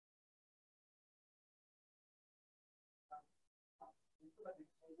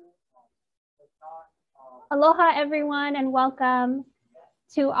Aloha, everyone, and welcome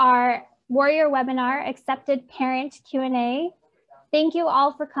to our Warrior webinar, Accepted Parent Q&A. Thank you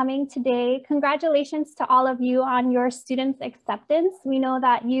all for coming today. Congratulations to all of you on your students' acceptance. We know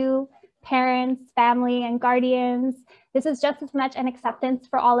that you, parents, family, and guardians, this is just as much an acceptance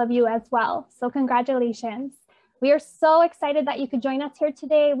for all of you as well. So congratulations. We are so excited that you could join us here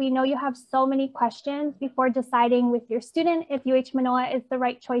today. We know you have so many questions before deciding with your student if UH Manoa is the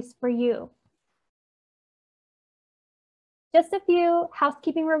right choice for you. Just a few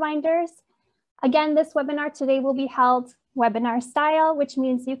housekeeping reminders. Again, this webinar today will be held webinar style, which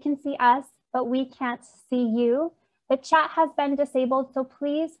means you can see us, but we can't see you. The chat has been disabled, so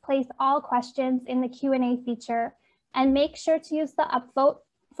please place all questions in the Q&A feature and make sure to use the upvote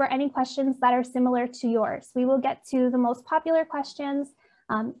for any questions that are similar to yours. We will get to the most popular questions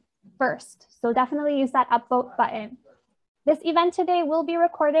first, so definitely use that upvote button. This event today will be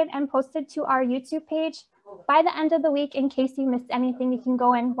recorded and posted to our YouTube page by the end of the week. In case you missed anything, you can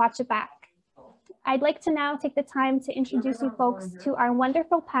go and watch it back. I'd like to now take the time to introduce you folks to our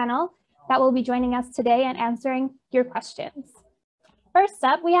wonderful panel that will be joining us today and answering your questions. First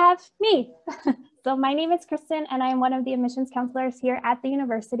up, we have me. So my name is Kristen, and I am one of the admissions counselors here at the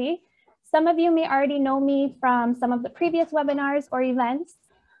university. Some of you may already know me from some of the previous webinars or events.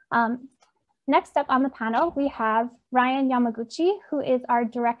 Next up on the panel, we have Ryan Yamaguchi, who is our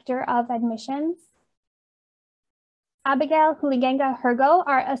Director of Admissions. Abigail Huligenga Hergo,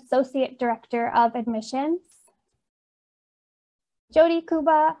 our Associate Director of Admissions. Jody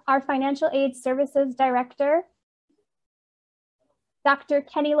Kuba, our Financial Aid Services Director. Dr.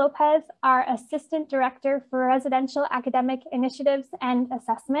 Kenny Lopez, our Assistant Director for Residential Academic Initiatives and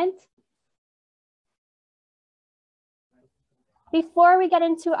Assessment. Before we get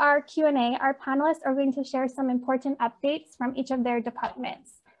into our Q&A, our panelists are going to share some important updates from each of their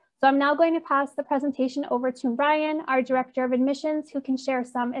departments. So I'm now going to pass the presentation over to Ryan, our Director of Admissions, who can share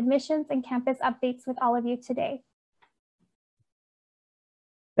some admissions and campus updates with all of you today.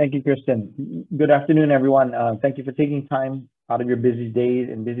 Thank you, Kristen. Good afternoon, everyone. Thank you for taking time out of your busy days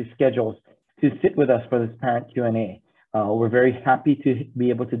and busy schedules to sit with us for this parent Q&A. We're very happy to be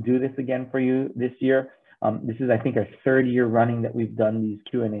able to do this again for you this year. This is, I think, our third year running that we've done these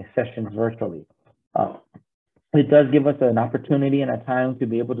Q&A sessions virtually. It does give us an opportunity and a time to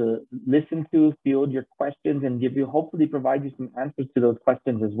be able to listen to, field your questions, and hopefully provide you some answers to those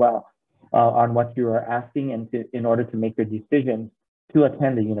questions as well on what you are asking and in order to make your decisions to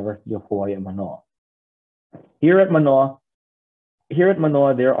attend the University of Hawaii at Manoa. Here at Manoa,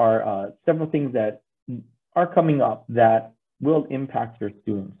 there are several things that are coming up that will impact your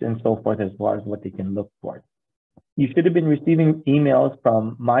students and so forth, as far as what they can look for. You should have been receiving emails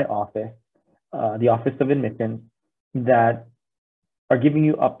from my office, the Office of Admissions, that are giving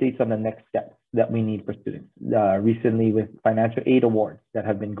you updates on the next steps that we need for students. Recently with financial aid awards that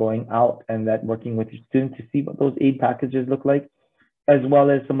have been going out and that working with your students to see what those aid packages look like, as well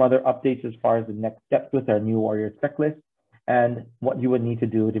as some other updates as far as the next steps with our new Warrior checklist and what you would need to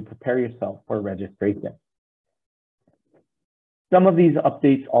do to prepare yourself for registration. Some of these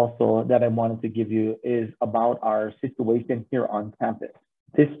updates also that I wanted to give you is about our situation here on campus.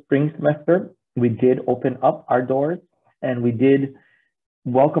 This spring semester, we did open up our doors and we did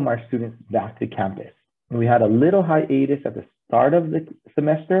welcome our students back to campus. We had a little hiatus at the start of the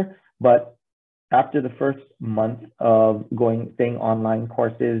semester, but after the first month of staying online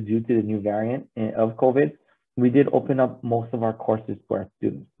courses due to the new variant of COVID, we did open up most of our courses to our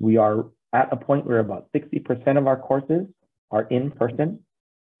students. We are at a point where about 60% of our courses are in person.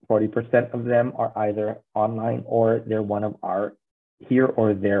 40% of them are either online or they're one of our here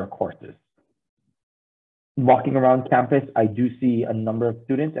or there courses. Walking around campus, I do see a number of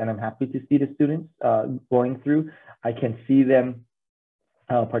students, and I'm happy to see the students going through. I can see them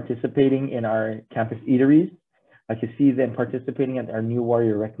participating in our campus eateries. I can see them participating at our new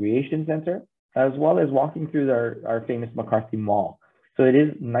Warrior Recreation Center, as well as walking through our famous McCarthy Mall. So it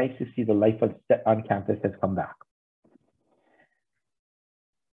is nice to see the life on campus has come back.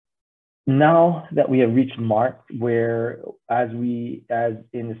 Now that we have reached March, where as in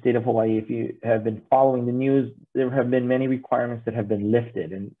the state of Hawaii, if you have been following the news, there have been many requirements that have been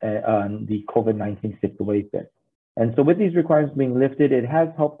lifted on the COVID-19 situation. And so with these requirements being lifted, it has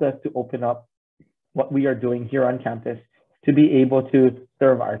helped us to open up what we are doing here on campus to be able to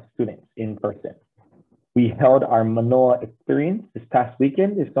serve our students in person. We held our Manoa experience this past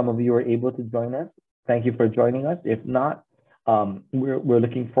weekend. If some of you were able to join us, thank you for joining us. If not, we're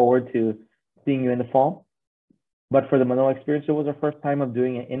looking forward to seeing you in the fall. But for the Manoa experience, it was our first time of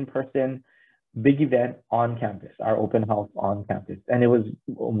doing an in-person big event on campus, our open house on campus. And it was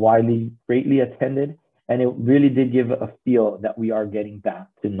widely, greatly attended. And it really did give a feel that we are getting back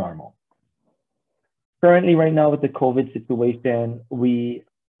to normal. Currently, right now with the COVID situation,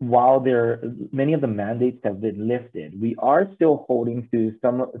 while many of the mandates have been lifted, we are still holding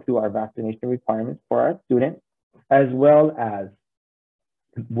to our vaccination requirements for our students, as well as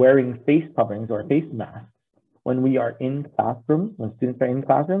wearing face coverings or face masks when we are in classrooms, when students are in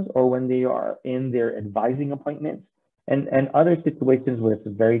classrooms, or when they are in their advising appointments, and other situations where it's a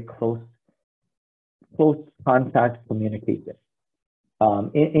very close contact communication.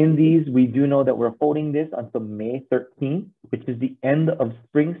 In these, we do know that we're holding this until May 13th, which is the end of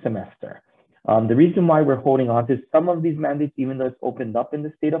spring semester. The reason why we're holding on to some of these mandates, even though it's opened up in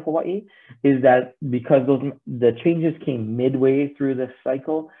the state of Hawaii, is that because the changes came midway through the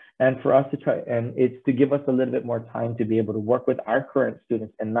cycle, and for us to try, and it's to give us a little bit more time to be able to work with our current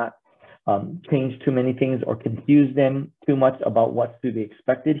students and not change too many things or confuse them too much about what's to be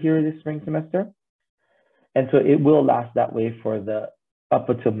expected here this spring semester. And so it will last that way for up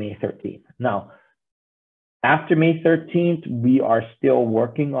until May 13th. Now, after May 13th, we are still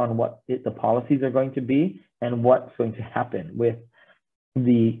working on what the policies are going to be and what's going to happen with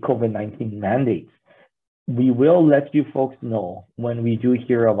the COVID-19 mandates. We will let you folks know when we do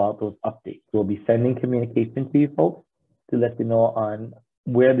hear about those updates. We'll be sending communication to you folks to let you know on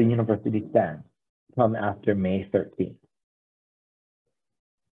where the university stands from after May 13th.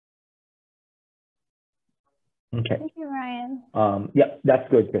 Okay. Thank you, Ryan. Yeah, that's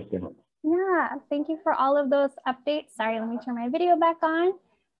good, Kristen. Yeah, thank you for all of those updates. Sorry, let me turn my video back on.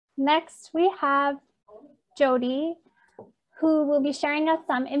 Next, we have Jody, who will be sharing us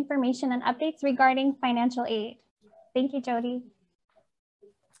some information and updates regarding financial aid. Thank you, Jody.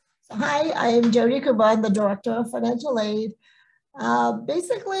 Hi, I am Jody Kuban, the Director of Financial Aid.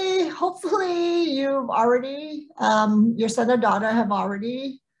 Basically, hopefully you've already, your son or daughter have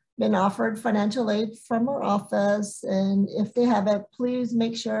already been offered financial aid from our office. And if they haven't, please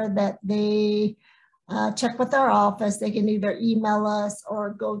make sure that they check with our office. They can either email us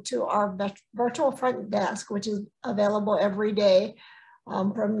or go to our virtual front desk, which is available every day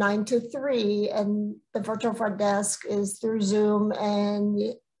from 9 to 3. And the virtual front desk is through Zoom, and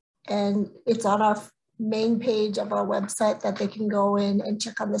it's on our main page of our website that they can go in and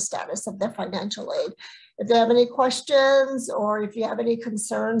check on the status of their financial aid. If they have any questions or if you have any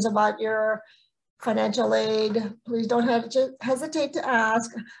concerns about your financial aid, please don't hesitate to ask.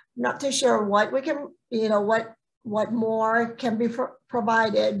 I'm not too sure what we can, what more can be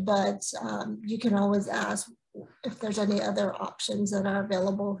provided, but you can always ask if there's any other options that are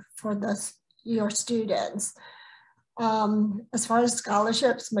available for your students. As far as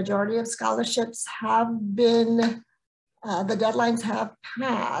scholarships, majority of scholarships have been, the deadlines have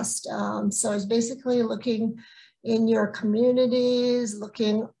passed. So it's basically looking in your communities,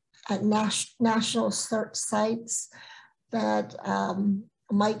 looking at national search sites that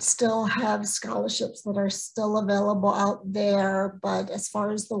might still have scholarships that are still available out there. But as far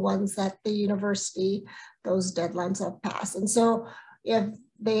as the ones at the university, those deadlines have passed. And so if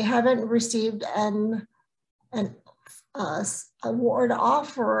they haven't received an award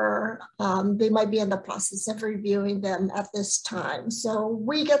offer, they might be in the process of reviewing them at this time. So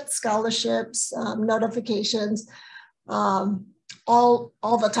we get scholarships notifications all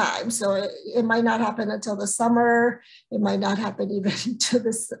the time. So it might not happen until the summer. It might not happen even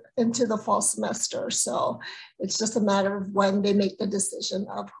into the fall semester. So it's just a matter of when they make the decision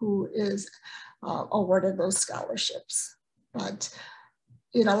of who is awarded those scholarships. But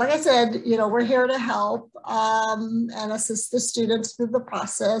like I said, we're here to help and assist the students through the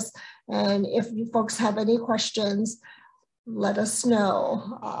process. And if you folks have any questions, let us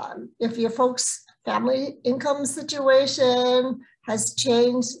know. If your folks' family income situation has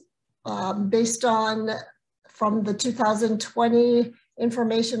changed based on from the 2020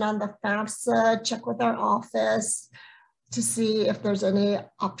 information on the FAFSA, check with our office to see if there's any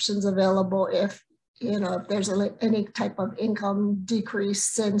options available, if there's any type of income decrease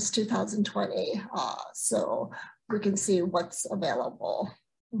since 2020, so we can see what's available.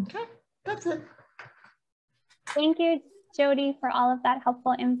 Okay, that's it. Thank you, Jody, for all of that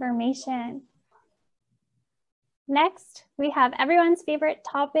helpful information. Next, we have everyone's favorite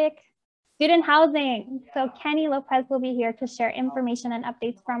topic, student housing. So Kenny Lopez will be here to share information and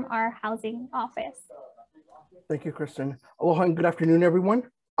updates from our housing office. Thank you, Kristen. Aloha and good afternoon, everyone.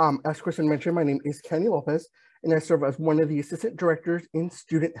 As Kristen mentioned, my name is Kenny Lopez, and I serve as one of the assistant directors in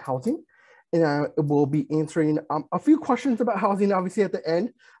student housing. And I will be answering a few questions about housing, obviously at the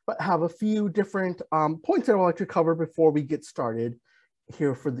end, but have a few different points that I would like to cover before we get started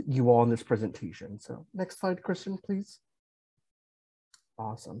here for you all in this presentation. So next slide, Kristen, please.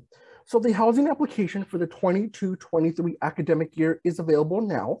 Awesome. So the housing application for the 22-23 academic year is available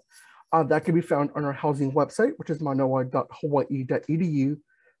now. That can be found on our housing website, which is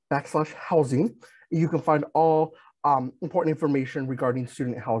manoa.hawaii.edu/housing. You can find all important information regarding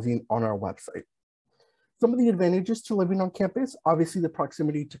student housing on our website. Some of the advantages to living on campus, obviously the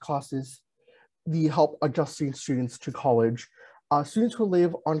proximity to classes, the help adjusting students to college. Students who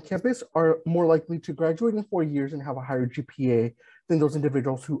live on campus are more likely to graduate in 4 years and have a higher GPA than those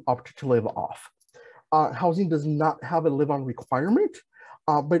individuals who opt to live off. Housing does not have a live-on requirement,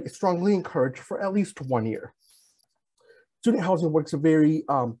 but it's strongly encouraged for at least 1 year. Student housing works very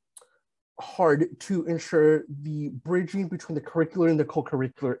hard to ensure the bridging between the curricular and the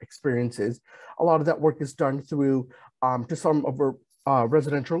co-curricular experiences. A lot of that work is done through just some of our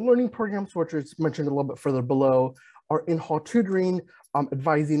residential learning programs, which is mentioned a little bit further below, our in-hall tutoring,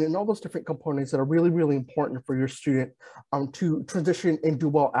 advising, and all those different components that are really, really important for your student to transition and do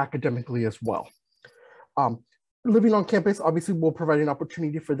well academically as well. Living on campus obviously will provide an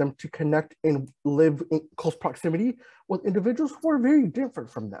opportunity for them to connect and live in close proximity with individuals who are very different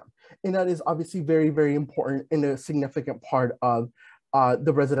from them. And that is obviously very, very important and a significant part of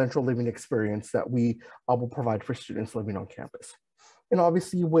the residential living experience that we will provide for students living on campus. And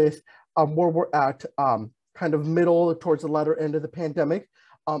obviously with where we're at, kind of middle towards the latter end of the pandemic,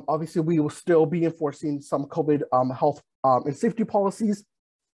 obviously we will still be enforcing some COVID health and safety policies,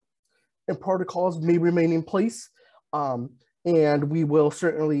 and protocols may remain in place. And we will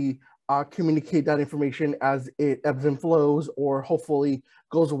certainly communicate that information as it ebbs and flows, or hopefully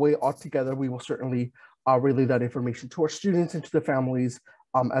goes away altogether. We will certainly relay that information to our students and to the families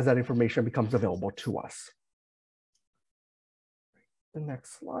as that information becomes available to us. The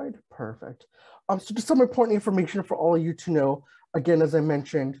next slide, perfect. So just some important information for all of you to know. Again, as I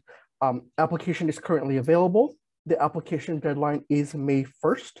mentioned, application is currently available. The application deadline is May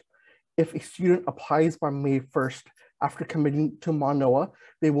 1st. If a student applies by May 1st after committing to Manoa,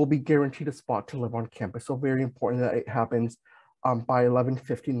 they will be guaranteed a spot to live on campus. So very important that it happens by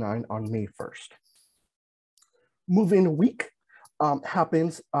 11:59 on May 1st. Move-in week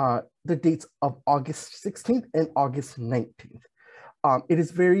happens the dates of August 16th and August 19th. It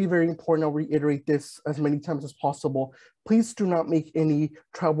is very, very important, I'll reiterate this as many times as possible. Please do not make any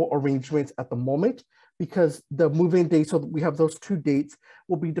travel arrangements at the moment, because the move-in date, so we have those 2 dates,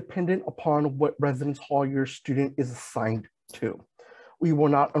 will be dependent upon what residence hall your student is assigned to. We will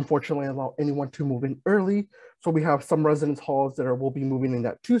not, unfortunately, allow anyone to move in early. So we have some residence halls that will be moving in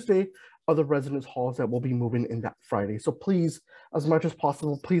that Tuesday, other residence halls that will be moving in that Friday. So please, as much as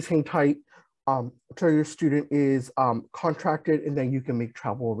possible, please hang tight until your student is contracted, and then you can make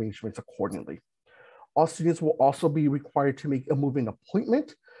travel arrangements accordingly. All students will also be required to make a move-in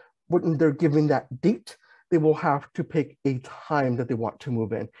appointment. When they're given that date, they will have to pick a time that they want to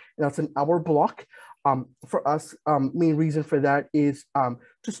move in. And that's an hour block. For us, main reason for that is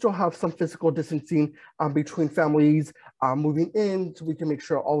to still have some physical distancing between families moving in, so we can make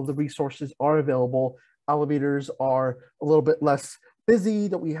sure all of the resources are available. Elevators are a little bit less busy,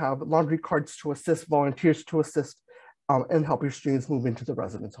 that we have laundry carts to assist, volunteers to assist, and help your students move into the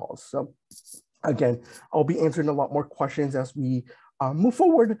residence halls. So again, I'll be answering a lot more questions as we move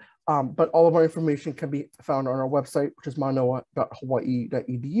forward, but all of our information can be found on our website, which is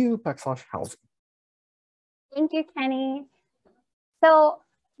manoa.hawaii.edu/housing. Thank you, Kenny. So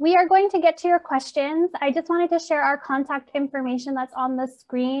we are going to get to your questions. I just wanted to share our contact information that's on the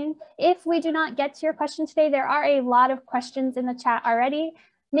screen. If we do not get to your question today, there are a lot of questions in the chat already.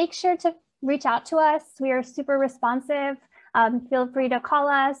 Make sure to reach out to us. We are super responsive. Feel free to call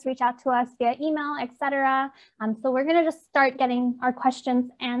us, reach out to us via email, etc. So we're going to just start getting our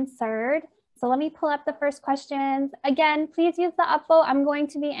questions answered. So let me pull up the first questions. Again, please use the upvote. I'm going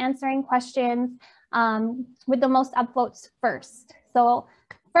to be answering questions with the most upvotes first. So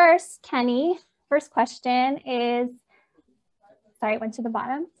first, Kenny, first question is, sorry, it went to the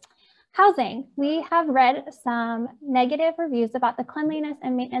bottom. Housing. We have read some negative reviews about the cleanliness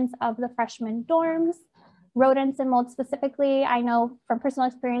and maintenance of the freshman dorms. Rodents and mold specifically. I know from personal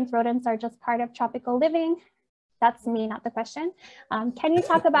experience, rodents are just part of tropical living. That's me, not the question. Can you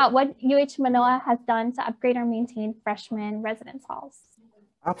talk about what UH Manoa has done to upgrade or maintain freshman residence halls?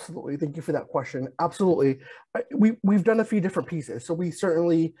 Absolutely, thank you for that question. Absolutely, we've done a few different pieces. So we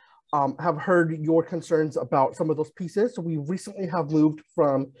certainly have heard your concerns about some of those pieces. So we recently have moved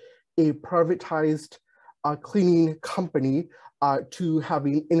from a privatized cleaning company to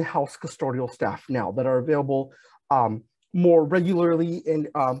having in-house custodial staff now that are available more regularly and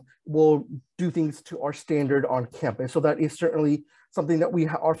will do things to our standard on campus. So that is certainly something that we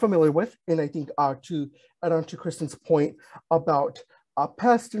are familiar with. And I think to add on to Kristen's point about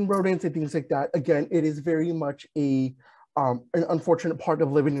pests and rodents and things like that, again, it is very much an unfortunate part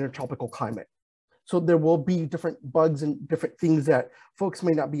of living in a tropical climate. So there will be different bugs and different things that folks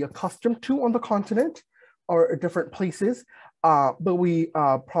may not be accustomed to on the continent or different places, but we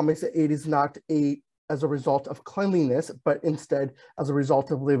promise that it is not as a result of cleanliness, but instead as a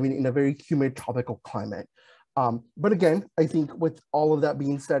result of living in a very humid tropical climate. But again, I think with all of that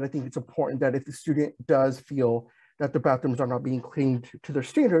being said, I think it's important that if the student does feel that the bathrooms are not being cleaned to their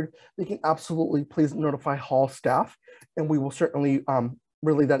standard, they can absolutely please notify hall staff, and we will certainly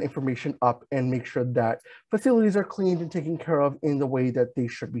relay that information up and make sure that facilities are cleaned and taken care of in the way that they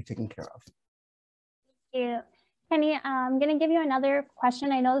should be taken care of. Thank you. Kenny, I'm going to give you another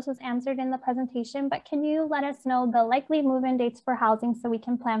question. I know this was answered in the presentation, but can you let us know the likely move-in dates for housing so we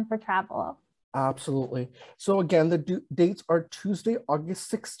can plan for travel? Absolutely. So again, the dates are Tuesday,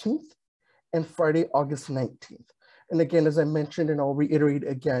 August 16th and Friday, August 19th. And again, as I mentioned, and I'll reiterate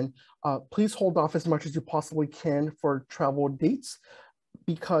again, please hold off as much as you possibly can for travel dates,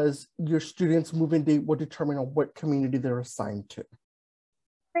 because your students' move-in date will determine on what community they're assigned to.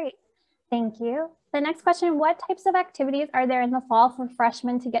 Great, thank you. The next question, what types of activities are there in the fall for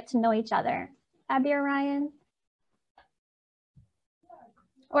freshmen to get to know each other? Abby or Ryan?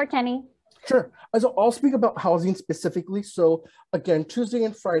 Or Kenny? Sure, so I'll speak about housing specifically. So again, Tuesday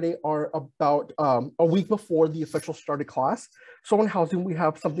and Friday are about a week before the official start of class. So in housing, we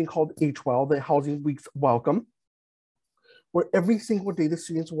have something called HWEL, the Housing Week's Welcome, where every single day the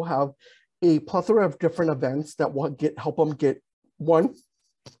students will have a plethora of different events that will help them get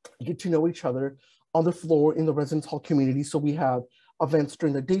to know each other on the floor in the residence hall community. So we have events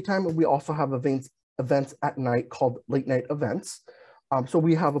during the daytime, and we also have events at night called late night events. So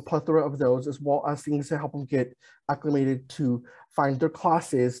we have a plethora of those, as well as things to help them get acclimated to find their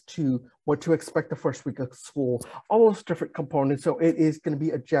classes, to what to expect the first week of school, all those different components. So it is going to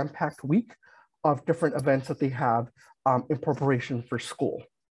be a jam-packed week of different events that they have in preparation for school.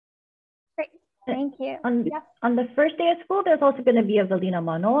 Great, thank you. On the first day of school, there's also going to be a Valina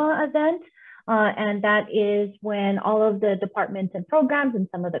Manoa event. And that is when all of the departments and programs and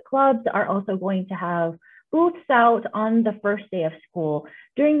some of the clubs are also going to have booths out on the first day of school.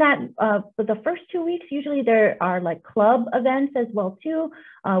 During that, for the first 2 weeks, usually there are like club events as well too,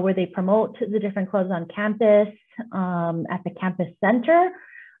 where they promote the different clubs on campus at the campus center.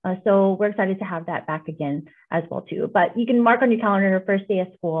 So we're excited to have that back again as well too. But you can mark on your calendar first day of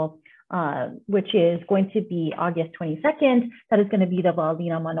school, which is going to be August 22nd. That is going to be the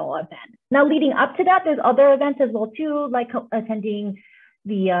Valina Manoa event. Now leading up to that, there's other events as well too, like attending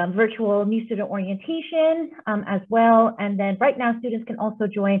the virtual new student orientation as well. And then right now, students can also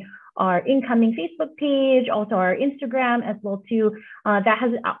join our incoming Facebook page, also our Instagram as well too. That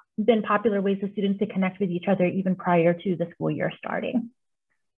has been popular ways for students to connect with each other even prior to the school year starting.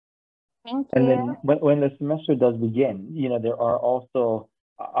 Thank you. And then when the semester does begin, you know, there are also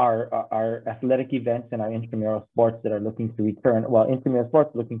our athletic events and our intramural sports that are looking to return. Well, intramural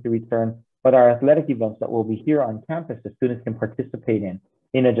sports looking to return, but our athletic events that will be here on campus that students can participate in.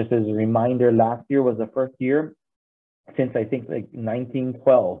 You know, just as a reminder, last year was the first year since I think like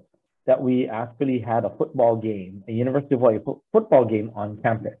 1912 that we actually had a football game, a University of Hawaii football game on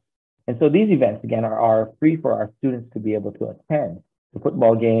campus. And so these events, again, are free for our students to be able to attend. The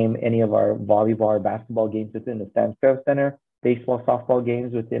football game, any of our volleyball or basketball games within the Stan Sparrow Center, baseball, softball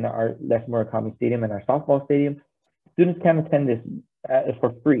games within our Les Murakami Stadium and our softball stadium. Students can attend this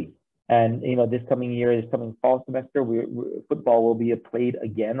for free. And, you know, this coming fall semester, football will be played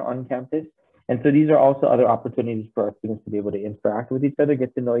again on campus. And so these are also other opportunities for our students to be able to interact with each other,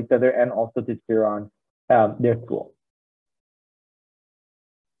 get to know each other, and also to cheer on their school.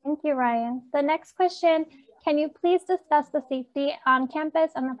 Thank you, Ryan. The next question, can you please discuss the safety on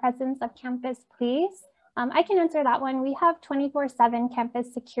campus and the presence of campus police? I can answer that one. We have 24/7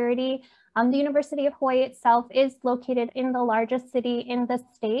 campus security. The University of Hawaii itself is located in the largest city in the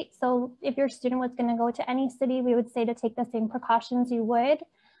state. So if your student was going to go to any city, we would say to take the same precautions you would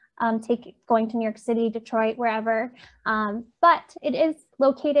going to New York City, Detroit, wherever. But it is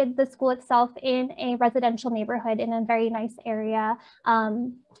located, the school itself, in a residential neighborhood in a very nice area.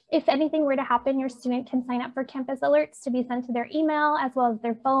 If anything were to happen, your student can sign up for campus alerts to be sent to their email as well as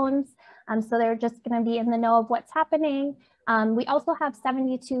their phones. So they're just going to be in the know of what's happening. We also have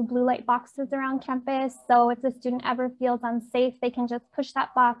 72 blue light boxes around campus. So if the student ever feels unsafe, they can just push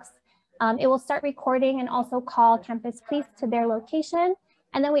that box. It will start recording and also call campus police to their location.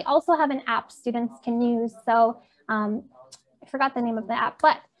 And then we also have an app students can use. So I forgot the name of the app,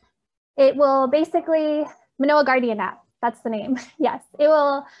 but it will basically, Manoa Guardian app. that's the name. Yes, it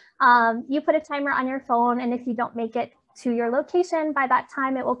will. You put a timer on your phone, and if you don't make it to your location by that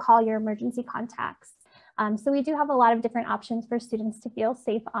time, it will call your emergency contacts. So we do have a lot of different options for students to feel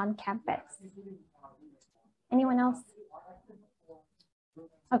safe on campus. Anyone else?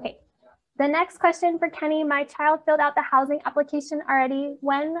 Okay. The next question for Kenny, my child filled out the housing application already.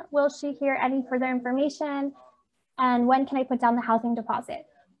 When will she hear any further information? And when can I put down the housing deposit?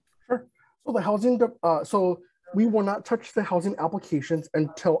 Sure. So the housing, so we will not touch the housing applications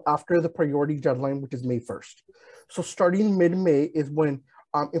until after the priority deadline, which is May 1st. So starting mid-May is when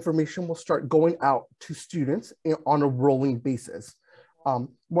information will start going out to students on a rolling basis.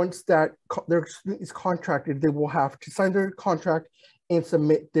 Once that their student is contracted, they will have to sign their contract and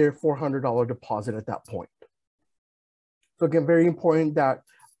submit their $400 deposit at that point. So again, very important that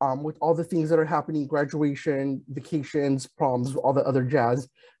with all the things that are happening, graduation, vacations, proms, all the other jazz,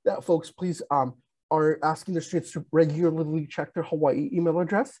 that folks please are asking their students to regularly check their Hawaii email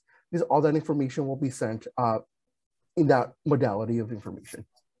address, because all that information will be sent in that modality of information.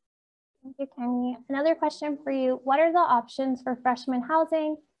 Thank you, Kenny. Another question for you. What are the options for freshman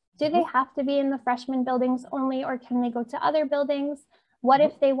housing? Do they have to be in the freshman buildings only, or can they go to other buildings? What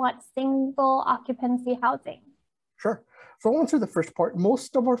if they want single occupancy housing? Sure. So I'll answer the first part.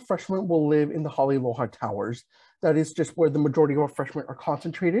 Most of our freshmen will live in the Halealoha Towers. That is just where the majority of our freshmen are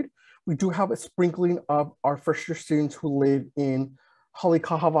concentrated. We do have a sprinkling of our first-year students who live in Hawaii,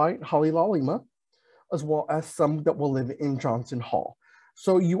 Haleʻaʻalima, as well as some that will live in Johnson Hall.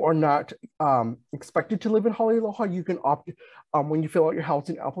 So you are not expected to live in Haleʻaʻaloha. You can opt, when you fill out your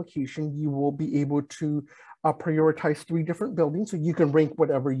housing application, you will be able to prioritize 3 different buildings. So you can rank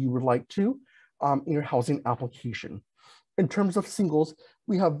whatever you would like to in your housing application. In terms of singles,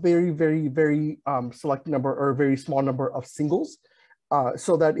 we have very select number or a very small number of singles.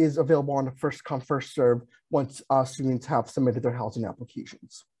 So that is available on a first come, first serve once students have submitted their housing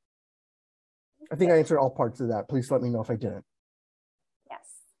applications. I think I answered all parts of that. Please let me know if I didn't.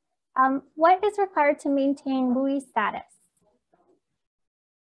 Yes. What is required to maintain WUI status?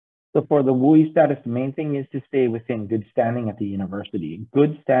 So for the WUI status, the main thing is to stay within good standing at the university.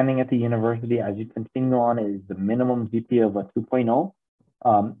 Good standing at the university as you continue on is the minimum GPA of a 2.0.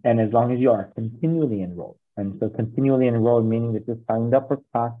 And as long as you are continually enrolled. And so continually enrolled, meaning that you're signed up for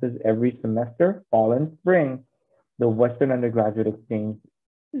classes every semester, fall and spring, the Western Undergraduate Exchange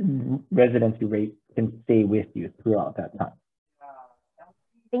residency rate can stay with you throughout that time.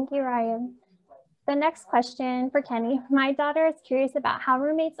 Thank you, Ryan. The next question for Kenny. My daughter is curious about how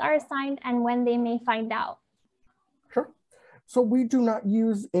roommates are assigned and when they may find out. Sure. So we do not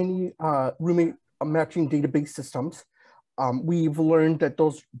use any roommate matching database systems. We've learned that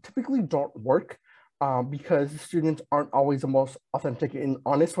those typically don't work because students aren't always the most authentic and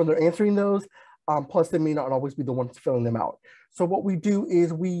honest when they're answering those. Plus, they may not always be the ones filling them out. So what we do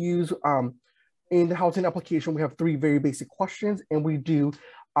is we use, in the housing application, we have 3 very basic questions, and we do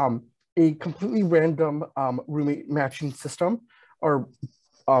a completely random roommate matching system or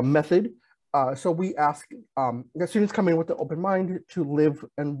method. So we ask the students come in with an open mind to live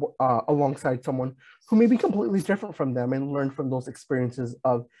and alongside someone who may be completely different from them and learn from those experiences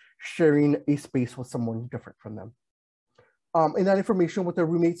of sharing a space with someone different from them. And that information with the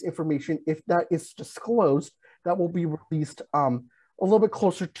roommates information, if that is disclosed, that will be released a little bit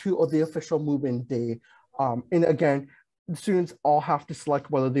closer to the official move-in day. And again, the students all have to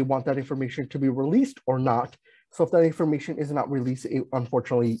select whether they want that information to be released or not. So if that information is not released,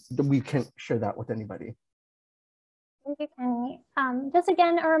 unfortunately, we can't share that with anybody. Thank you, Kenny. Just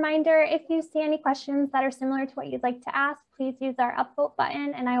again, a reminder, if you see any questions that are similar to what you'd like to ask, please use our upvote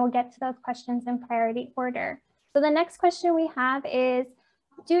button and I will get to those questions in priority order. So the next question we have is,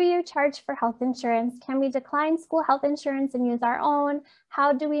 do you charge for health insurance? Can we decline school health insurance and use our own?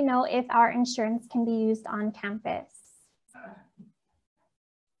 How do we know if our insurance can be used on campus?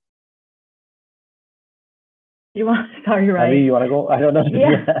 You want to start, right? Abby, you want to go? I don't know.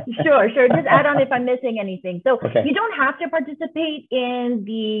 Yeah, sure. Just add on if I'm missing anything. So okay. You don't have to participate in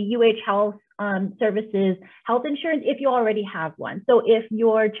the UH Health Services health insurance if you already have one. So if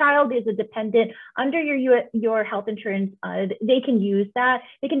your child is a dependent under your health insurance, they can use that.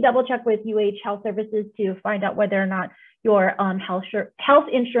 They can double check with UH Health Services to find out whether or not your health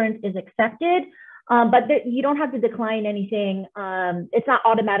insurance is accepted. But you don't have to decline anything. It's not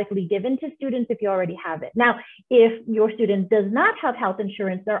automatically given to students if you already have it. Now, if your student does not have health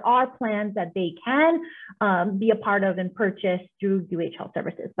insurance, there are plans that they can be a part of and purchase through UH Health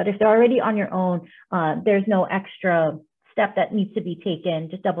Services. But if they're already on your own, there's no extra step that needs to be taken.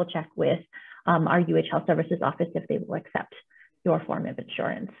 Just double check with our UH Health Services office if they will accept your form of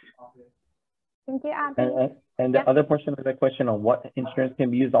insurance. Thank you, Abby. And the other portion of the question on what insurance can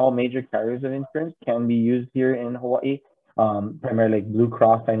be used, all major carriers of insurance can be used here in Hawaii. Primarily like Blue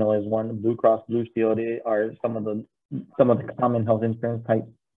Cross, I know is one. Blue Cross, Blue Shield are some of the common health insurance types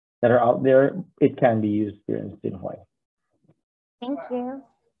that are out there. It can be used here in the state of Hawaii. Thank you.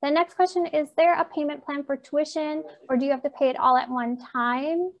 The next question, is there a payment plan for tuition or do you have to pay it all at one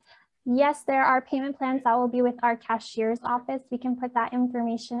time? Yes, there are payment plans that will be with our cashier's office. We can put that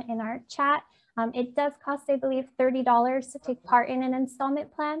information in our chat. It does cost, I believe, $30 to take part in an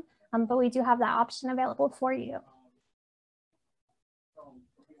installment plan, but we do have that option available for you.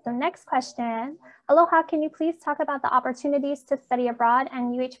 So next question, aloha, can you please talk about the opportunities to study abroad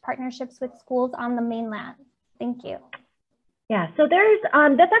and UH partnerships with schools on the mainland? Thank you. Yeah, so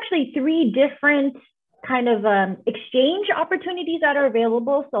that's actually 3 different kind of exchange opportunities that are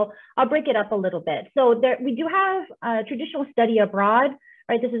available. So I'll break it up a little bit. So we do have traditional study abroad,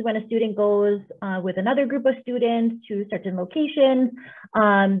 right? This is when a student goes with another group of students to certain locations.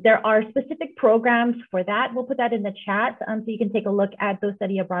 There are specific programs for that. We'll put that in the chat so you can take a look at those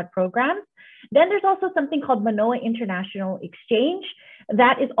study abroad programs. Then there's also something called Manoa International Exchange.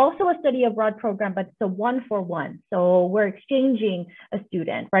 That is also a study abroad program, but it's a 1-for-1. So we're exchanging a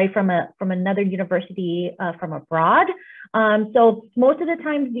student, right, from another university from abroad. So most of the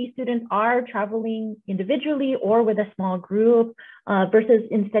time, these students are traveling individually or with a small group, versus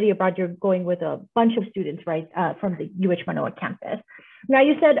in study abroad, you're going with a bunch of students, right, from the UH Manoa campus. Now,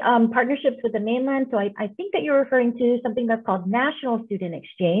 you said partnerships with the mainland. So I think that you're referring to something that's called National Student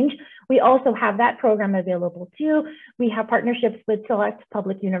Exchange. We also have that program available too. We have partnerships with select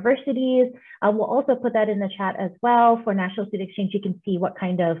public universities. We'll also put that in the chat as well. For National Student Exchange, you can see what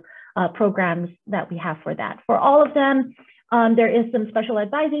kind of programs that we have for that. For all of them, there is some special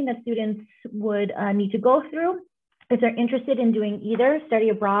advising that students would need to go through. If they're interested in doing either study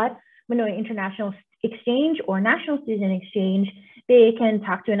abroad, Manoa International Exchange, or National Student Exchange, they can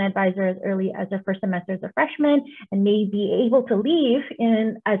talk to an advisor as early as their first semester as a freshman and may be able to leave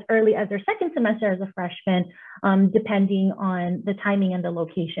in as early as their second semester as a freshman, depending on the timing and the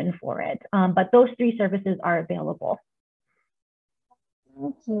location for it. But those 3 services are available.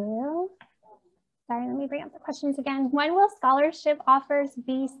 Thank you. Sorry, let me bring up the questions again. When will scholarship offers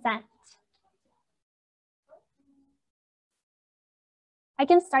be sent? I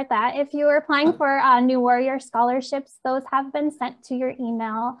can start that. If you are applying for New Warrior scholarships, those have been sent to your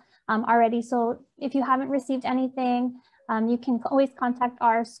email already. So if you haven't received anything, you can always contact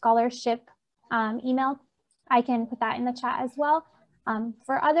our scholarship email. I can put that in the chat as well.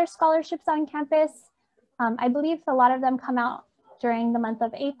 For other scholarships on campus, I believe a lot of them come out during the month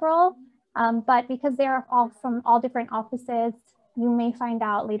of April, but because they are all from all different offices, you may find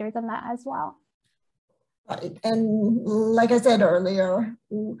out later than that as well. Right. And like I said earlier,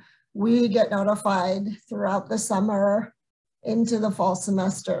 we get notified throughout the summer into the fall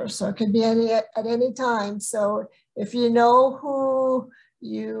semester. So it could be at any time. So if you know who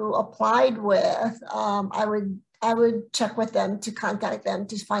you applied with, I would check with them to contact them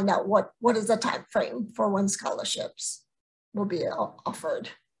to find out what is the time frame for when scholarships will be offered.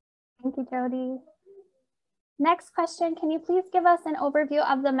 Thank you, Jody. Next question, can you please give us an overview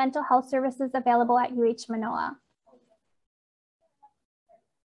of the mental health services available at UH Manoa?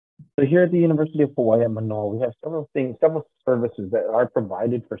 So here at the University of Hawaii at Manoa, we have several services that are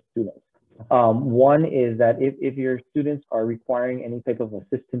provided for students. One is that if your students are requiring any type of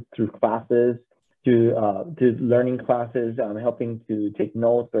assistance through classes, to learning classes, helping to take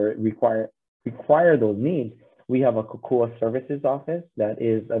notes or require those needs, we have a Kokua services office that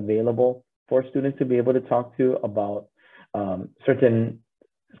is available for students to be able to talk to about certain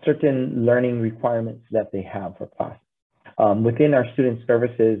learning requirements that they have for class. Within our student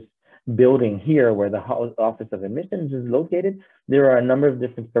services building here, where the Office of Admissions is located, there are a number of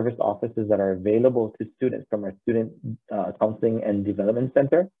different service offices that are available to students, from our Student Counseling and Development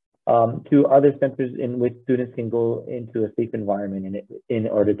Center to other centers in which students can go into a safe environment in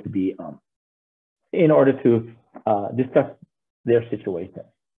order to discuss their situation.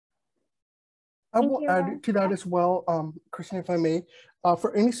 I will add to that as well, Kristen, if I may.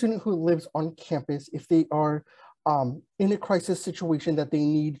 For any student who lives on campus, if they are in a crisis situation that they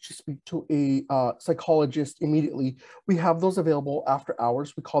need to speak to a psychologist immediately, we have those available after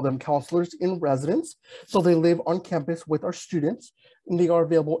hours. We call them counselors in residence. So they live on campus with our students, and they are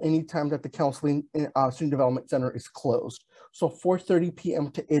available anytime that the Counseling Student Development Center is closed. So 4:30 p.m.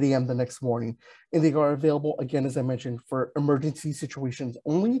 to 8 a.m. the next morning. And they are available, again, as I mentioned, for emergency situations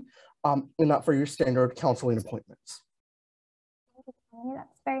only, and not for your standard counseling appointments.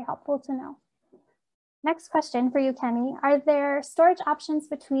 That's very helpful to know. Next question for you, Kenny. Are there storage options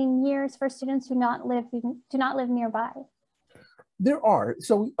between years for students who do not live nearby? There are.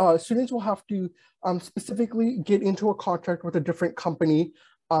 So students will have to specifically get into a contract with a different company.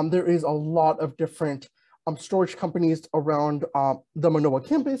 There is a lot of different storage companies around the Manoa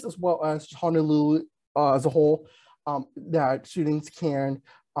campus, as well as Honolulu as a whole, that students can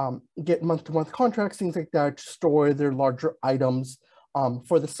get month-to-month contracts, things like that, to store their larger items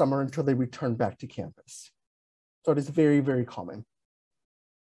for the summer until they return back to campus. So it is very, very common.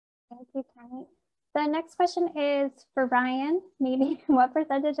 Thank you, Kenny. The next question is for Ryan. Maybe what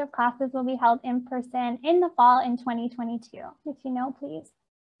percentage of classes will be held in person in the fall in 2022? If you know, please.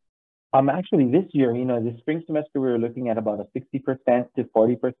 Actually, this year, the spring semester, we were looking at about a 60% to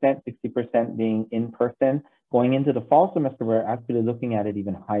 40%, 60% being in person. Going into the fall semester, we're actually looking at it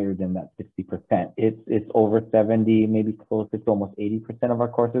even higher than that 60%. It's over 70, maybe closer to almost 80% of our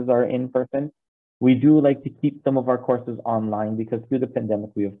courses are in person. We do like to keep some of our courses online because through the pandemic,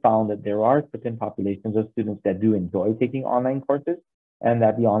 we have found that there are certain populations of students that do enjoy taking online courses, and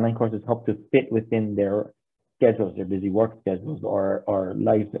that the online courses help to fit within their schedules, their busy work schedules or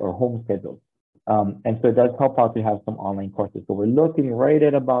life or home schedules. And so it does help out to have some online courses. So we're looking right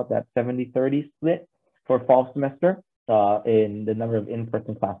at about that 70-30 split for fall semester in the number of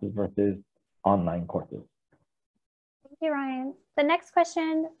in-person classes versus online courses. Thank you, Ryan. The next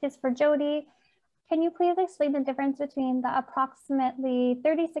question is for Jody. Can you please explain the difference between the approximately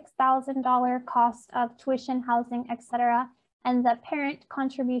 $36,000 cost of tuition, housing, etc., and the parent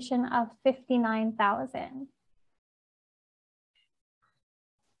contribution of $59,000?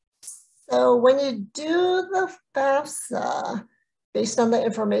 So when you do the FAFSA, based on the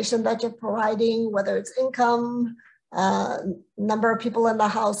information that you're providing, whether it's income, number of people in the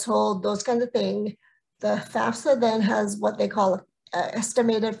household, those kinds of things, the FAFSA then has what they call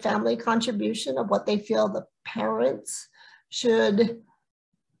estimated family contribution of what they feel the parents should,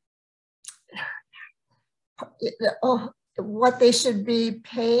 what they should be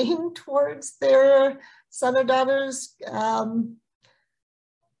paying towards their son or daughter's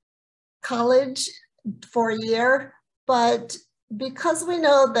college for a year. But because we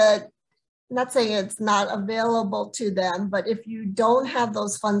know that, not saying it's not available to them, but if you don't have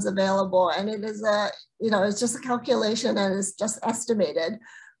those funds available and it is it's just a calculation and it's just estimated,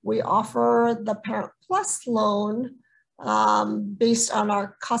 we offer the Parent Plus loan based on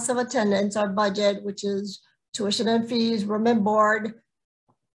our cost of attendance, our budget, which is tuition and fees, room and board,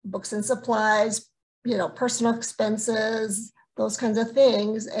 books and supplies, personal expenses, those kinds of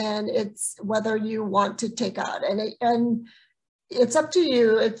things. And it's whether you want to take out, and it's up to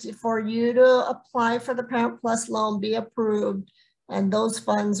you. It's for you to apply for the Parent Plus loan, be approved, and those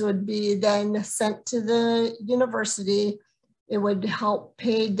funds would be then sent to the university. It would help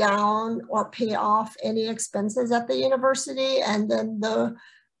pay down or pay off any expenses at the university. And then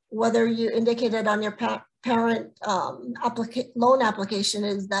whether you indicated on your parent loan application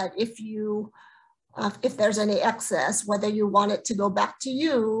is that if there's any excess, whether you want it to go back to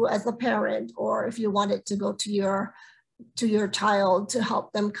you as a parent, or if you want it to go to your child to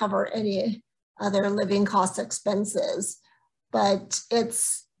help them cover any other living cost expenses. But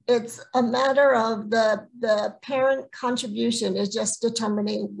it's a matter of the parent contribution is just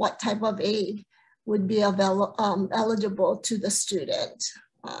determining what type of aid would be eligible to the student.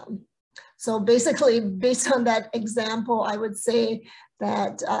 So basically, based on that example, I would say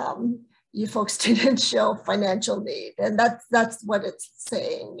that you folks didn't show financial need, and that's what it's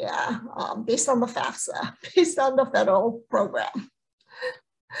saying, yeah, based on the FAFSA, based on the federal program.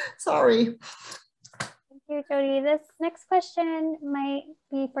 Sorry. Thank you, Jody. This next question might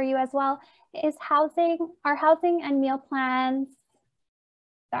be for you as well. Are housing and meal plans,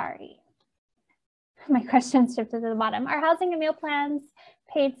 sorry, my question shifted to the bottom. Are housing and meal plans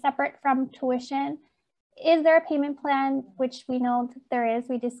paid separate from tuition? Is there a payment plan, which we know that there is,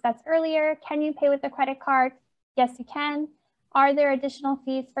 we discussed earlier? Can you pay with a credit card? Yes, you can. Are there additional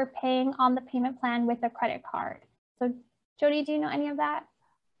fees for paying on the payment plan with a credit card? So Jody, do you know any of that?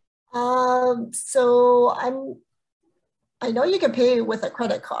 So I know you can pay with a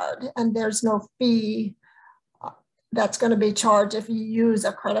credit card, and there's no fee that's going to be charged if you use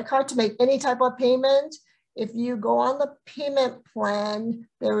a credit card to make any type of payment. If you go on the payment plan,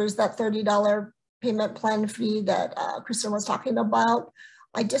 there is that $30 payment plan fee that Kristen was talking about.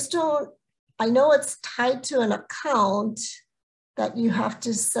 I know it's tied to an account that you have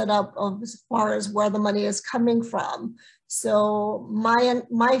to set up as far as where the money is coming from. So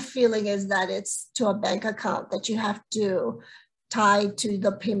my feeling is that it's to a bank account that you have to tie to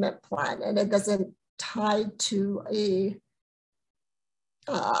the payment plan, and it doesn't tie to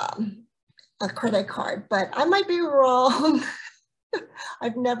a credit card, but I might be wrong.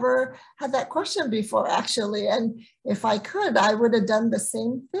 I've never had that question before, actually. And if I could, I would have done the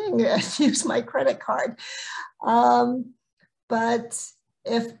same thing and used my credit card. But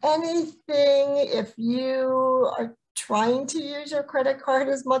if anything, if you are trying to use your credit card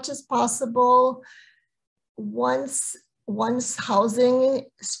as much as possible, once housing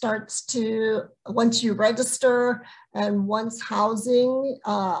starts to, once you register and once housing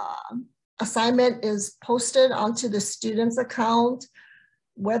assignment is posted onto the student's account,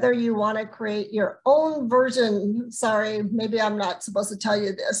 whether you want to create your own version, sorry, maybe I'm not supposed to tell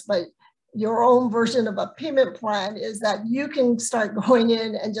you this, but your own version of a payment plan is that you can start going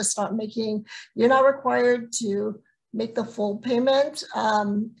in and just start making, you're not required to make the full payment.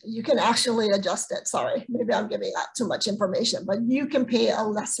 You can actually adjust it. Sorry, maybe I'm giving out too much information, but you can pay a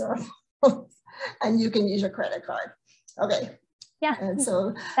lesser amount and you can use your credit card. Okay. Yeah. And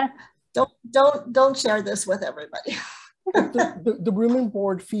so don't share this with everybody. The room and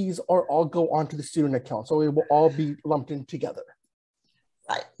board fees are all go onto the student account, so it will all be lumped in together.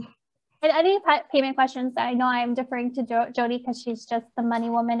 Right. And any payment questions, I know I'm deferring to Jody because she's just the money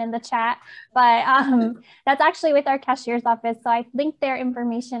woman in the chat, but that's actually with our cashier's office. So I linked their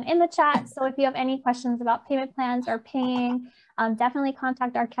information in the chat. So if you have any questions about payment plans or paying, definitely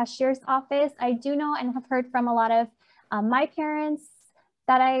contact our cashier's office. I do know and have heard from a lot of my parents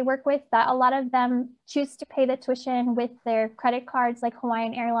that I work with that a lot of them choose to pay the tuition with their credit cards like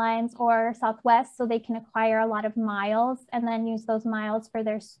Hawaiian Airlines or Southwest, so they can acquire a lot of miles and then use those miles for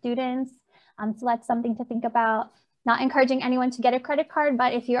their students. So that's something to think about. Not encouraging anyone to get a credit card,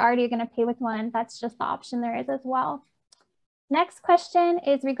 but if you're already going to pay with one, that's just the option there is as well. Next question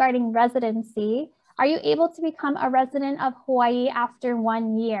is regarding residency. Are you able to become a resident of Hawaii after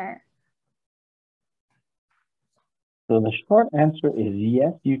 1 year? So the short answer is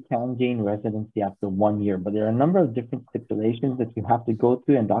yes, you can gain residency after 1 year, but there are a number of different stipulations that you have to go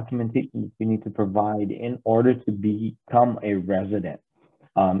through and documentation that you need to provide in order to become a resident.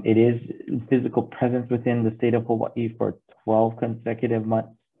 It is physical presence within the state of Hawaii for 12 consecutive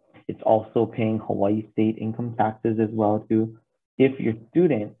months. It's also paying Hawaii state income taxes as well too. If your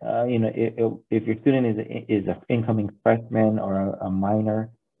student, if your student is an incoming freshman or a minor,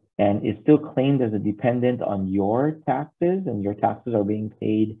 and is still claimed as a dependent on your taxes, and your taxes are being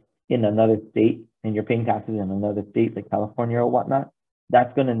paid in another state, and you're paying taxes in another state like California or whatnot,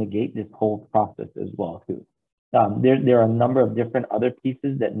 that's going to negate this whole process as well too. There are a number of different other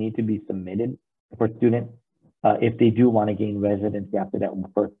pieces that need to be submitted for students if they do want to gain residency after that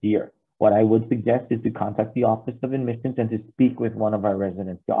first year. What I would suggest is to contact the Office of Admissions and to speak with one of our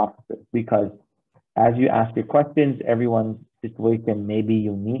residency officers, because as you ask your questions, everyone's situation may be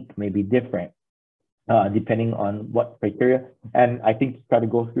unique, may be different, depending on what criteria. And I think to try to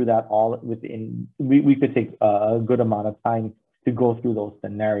go through that all within, we could take a good amount of time to go through those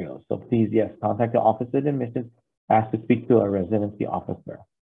scenarios. So please, yes, contact the Office of Admissions, ask to speak to a residency officer.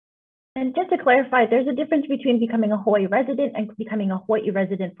 And just to clarify, there's a difference between becoming a Hawaii resident and becoming a Hawaii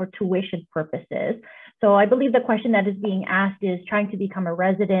resident for tuition purposes. So I believe the question that is being asked is trying to become a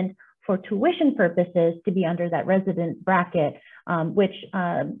resident for tuition purposes to be under that resident bracket, which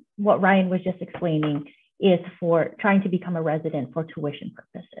what Ryan was just explaining is for trying to become a resident for tuition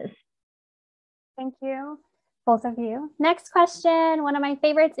purposes. Thank you, both of you. Next question, one of my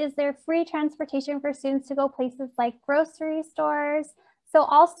favorites, is there free transportation for students to go places like grocery stores? So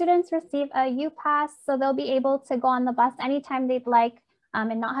all students receive a U-Pass, so they'll be able to go on the bus anytime they'd like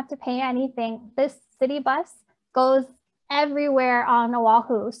and not have to pay anything. This city bus goes everywhere on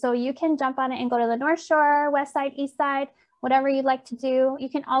Oahu. So you can jump on it and go to the North Shore, West Side, East Side, whatever you'd like to do. You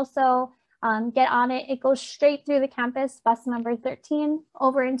can also get on it. It goes straight through the campus, bus number 13,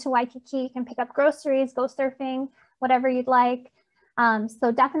 over into Waikiki. You can pick up groceries, go surfing, whatever you'd like.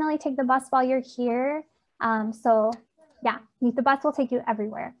 So definitely take the bus while you're here. So yeah, the bus will take you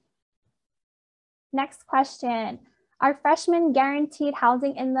everywhere. Next question. Are freshmen guaranteed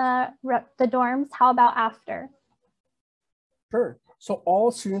housing in the dorms? How about after? Sure. So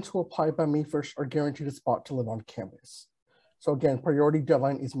all students who apply by May 1st are guaranteed a spot to live on campus. So again, priority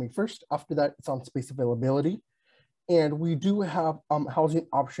deadline is May 1st. After that, it's on space availability. And we do have housing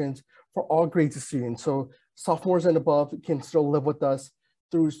options for all grades of students. So sophomores and above can still live with us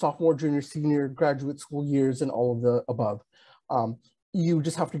through sophomore, junior, senior, graduate school years, and all of the above. You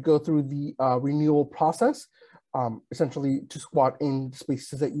just have to go through the renewal process, essentially to squat in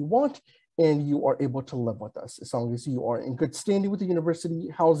spaces that you want, and you are able to live with us as long as you are in good standing with the university,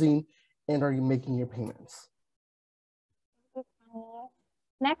 housing, and are you making your payments.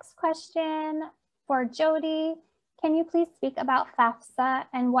 Next question for Jody. can you please speak about FAFSA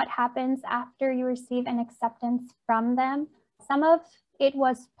and what happens after you receive an acceptance from them? Some of it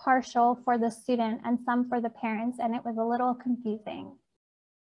was partial for the student and some for the parents, and it was a little confusing.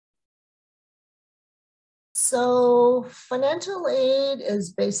 So financial aid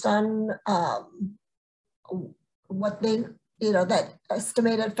is based on what they, that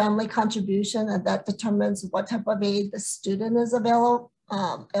estimated family contribution, and that determines what type of aid the student is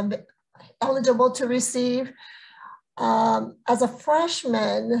eligible to receive. As a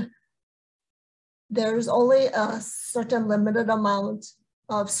freshman, there's only a certain limited amount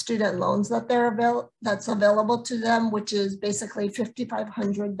of student loans that that's available to them, which is basically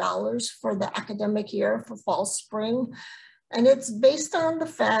 $5,500 for the academic year for fall, spring. And it's based on the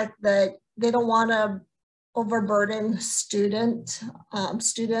fact that they don't want to overburden students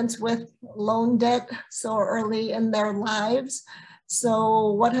with loan debt so early in their lives.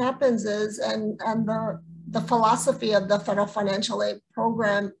 So what happens is, and the philosophy of the federal financial aid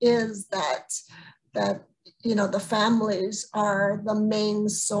program is that the families are the main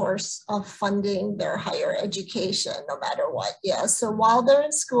source of funding their higher education, no matter what. Yeah, so while they're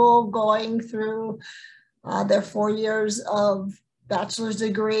in school going through their 4 years of bachelor's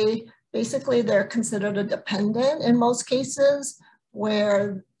degree, basically they're considered a dependent in most cases,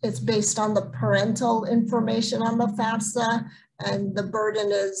 where it's based on the parental information on the FAFSA, and the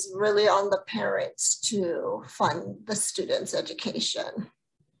burden is really on the parents to fund the student's education.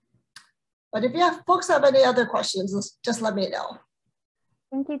 But if folks have any other questions, just let me know.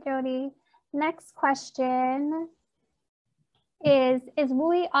 Thank you, Jody. Next question is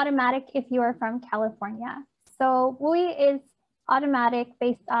WUI automatic if you are from California? So WUI is automatic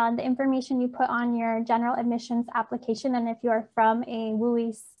based on the information you put on your general admissions application. And if you are from a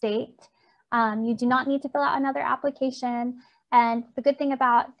WUI state, you do not need to fill out another application. And the good thing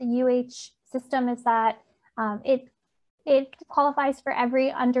about the UH system is that it qualifies for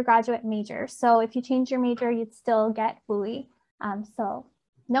every undergraduate major. So if you change your major, you'd still get WUI. So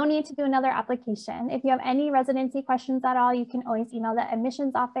no need to do another application. If you have any residency questions at all, you can always email the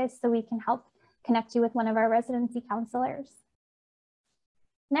admissions office so we can help connect you with one of our residency counselors.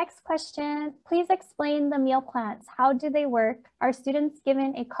 Next question, please explain the meal plans. How do they work? Are students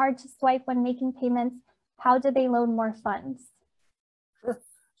given a card to swipe when making payments? How do they load more funds? Sure.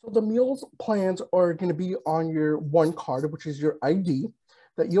 So the meals plans are going to be on your one card, which is your ID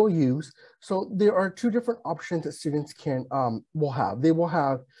that you'll use. So there are two different options that students will have. They will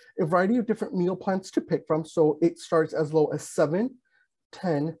have a variety of different meal plans to pick from. So it starts as low as 7,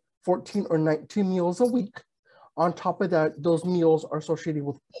 10, 14, or 19 meals a week. On top of that, those meals are associated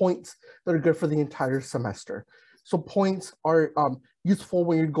with points that are good for the entire semester. So points are useful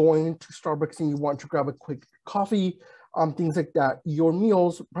when you're going to Starbucks and you want to grab a quick coffee, things like that. Your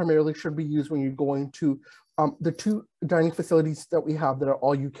meals primarily should be used when you're going to the two dining facilities that we have that are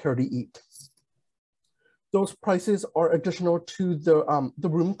all you care to eat. Those prices are additional to the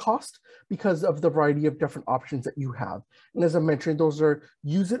room cost because of the variety of different options that you have. And as I mentioned, those are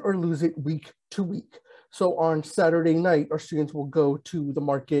use it or lose it week to week. So on Saturday night, our students will go to the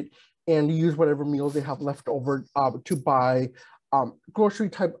market and use whatever meals they have left over to buy grocery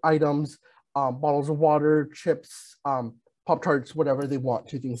type items, bottles of water, chips, Pop-Tarts, whatever they want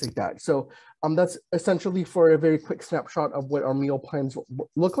to, things like that. So that's essentially for a very quick snapshot of what our meal plans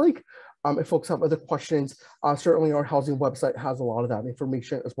look like. If folks have other questions, certainly our housing website has a lot of that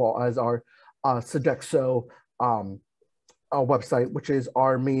information, as well as our Sodexo website, which is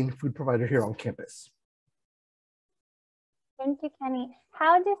our main food provider here on campus. Thank you, Kenny.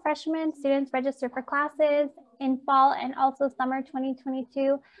 How do freshman students register for classes in fall and also summer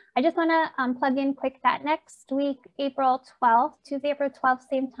 2022? I just want to plug in quick that next week, April 12th, Tuesday, April 12th,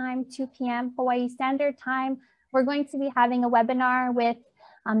 same time, 2 p.m. Hawaii Standard Time, we're going to be having a webinar with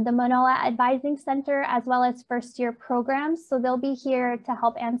the Manoa Advising Center as well as first year programs. So they'll be here to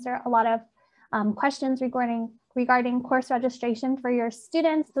help answer a lot of questions regarding course registration for your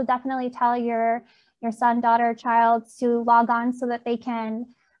students. So definitely tell your son, daughter, child to log on so that they can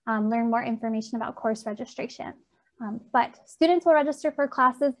learn more information about course registration. But students will register for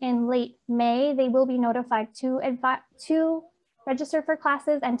classes in late May. They will be notified to register for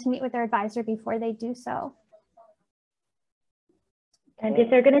classes and to meet with their advisor before they do so. And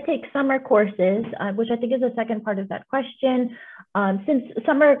if they're going to take summer courses, which I think is the second part of that question, since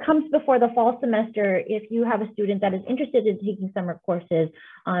summer comes before the fall semester, if you have a student that is interested in taking summer courses,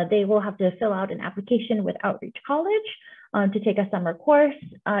 they will have to fill out an application with Outreach College to take a summer course.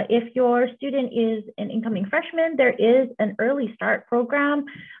 If your student is an incoming freshman, there is an early start program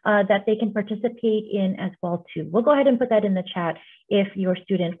that they can participate in as well too. We'll go ahead and put that in the chat if your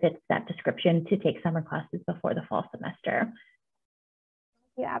student fits that description to take summer classes before the fall semester.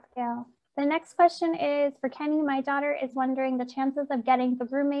 Thank you, Abigail. The next question is for Kenny. My daughter is wondering the chances of getting the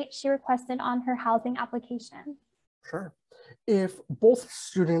roommate she requested on her housing application. Sure. If both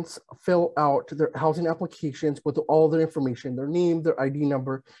students fill out their housing applications with all their information, their name, their ID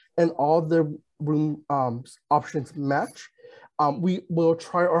number, and all their room options match, we will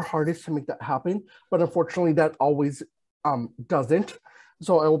try our hardest to make that happen. But unfortunately, that always doesn't.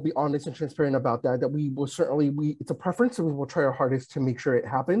 So I will be honest and transparent about that, that we will certainly, it's a preference and we will try our hardest to make sure it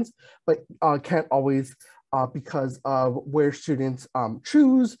happens, but can't always because of where students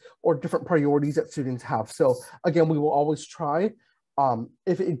choose or different priorities that students have. So again, we will always try.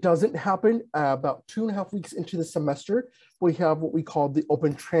 If it doesn't happen, about 2.5 weeks into the semester, we have what we call the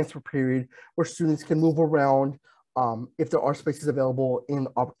open transfer period, where students can move around if there are spaces available and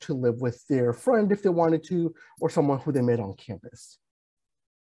opt to live with their friend if they wanted to, or someone who they met on campus.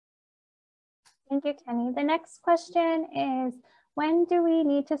 Thank you, Kenny. The next question is, when do we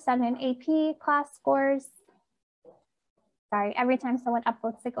need to send in AP class scores? Sorry, every time someone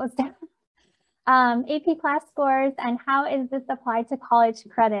upvotes, it goes down. AP class scores, and how is this applied to college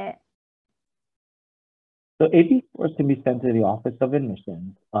credit? So AP scores can be sent to the Office of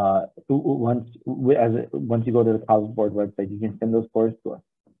Admissions. Once you go to the College Board website, you can send those scores to us.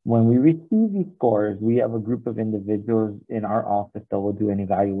 When we receive these scores, we have a group of individuals in our office that will do an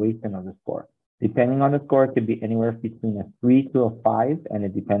evaluation of the score. Depending on the score, it could be anywhere between a 3 to a 5, and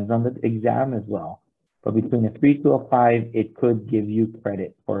it depends on the exam as well. But between a 3 to a 5, it could give you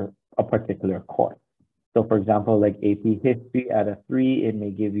credit for a particular course. So for example, like AP History at a 3, it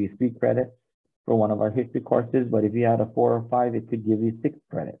may give you 3 credits for one of our history courses, but if you had a 4 or 5, it could give you 6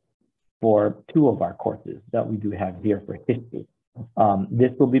 credits for 2 of our courses that we do have here for history.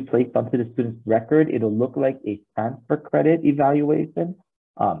 This will be placed onto the student's record. It'll look like a transfer credit evaluation.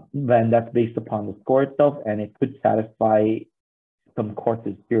 Then that's based upon the score itself, and it could satisfy some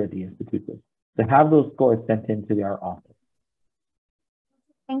courses here at the institution. To have those scores sent into our office.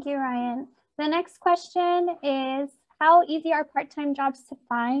 Thank you, Ryan. The next question is, how easy are part-time jobs to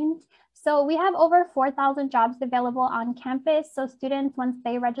find? So we have over 4,000 jobs available on campus. So students, once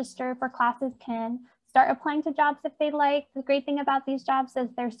they register for classes, can start applying to jobs if they like. The great thing about these jobs is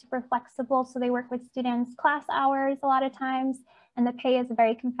they're super flexible. So they work with students' class hours a lot of times, and the pay is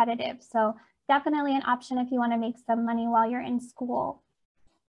very competitive. So definitely an option if you want to make some money while you're in school.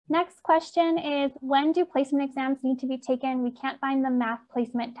 Next question is, when do placement exams need to be taken? We can't find the math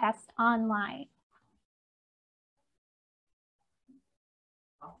placement test online.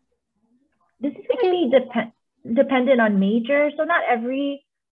 This is going to be dependent on major. So not every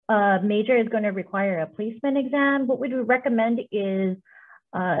major is going to require a placement exam. What we would recommend is,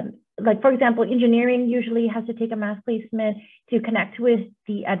 like for example, engineering usually has to take a math placement to connect with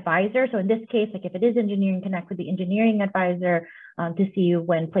the advisor. So in this case, like if it is engineering, connect with the engineering advisor to see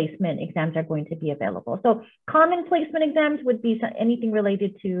when placement exams are going to be available. So common placement exams would be anything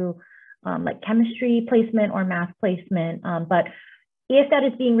related to like chemistry placement or math placement. But if that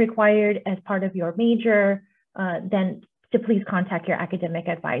is being required as part of your major, then to please contact your academic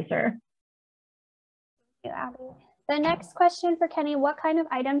advisor. Thank you, Abby. The next question for Kenny, what kind of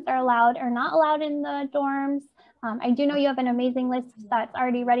items are allowed or not allowed in the dorms? I do know you have an amazing list that's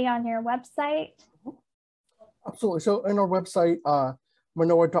already ready on your website. Absolutely. So in our website,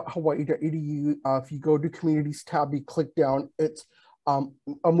 manoa.hawaii.edu, if you go to communities tab, you click down, it's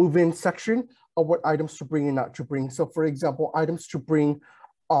a move-in section of what items to bring and not to bring. So for example, items to bring,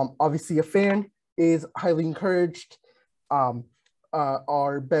 obviously a fan is highly encouraged.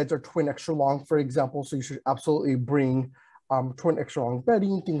 Our beds are twin extra long, for example, so you should absolutely bring twin extra long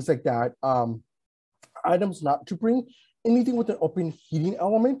bedding, things like that. Items not to bring, anything with an open heating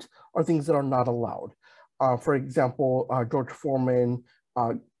element are things that are not allowed. For example, George Foreman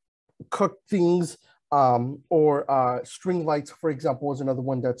cooked things, or string lights, for example, is another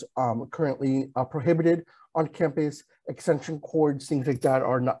one that's currently prohibited on campus. Extension cords, things like that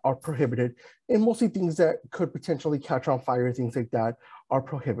are prohibited, and mostly things that could potentially catch on fire, things like that are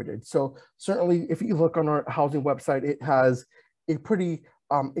prohibited. So certainly, if you look on our housing website, it has a pretty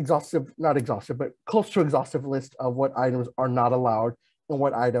exhaustive, not exhaustive, but close to exhaustive list of what items are not allowed and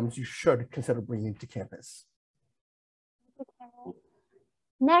what items you should consider bringing to campus.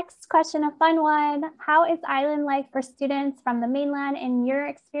 Next question, a fun one. How is island life for students from the mainland in your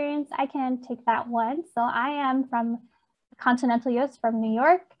experience? I can take that one. So I am from continental US, from New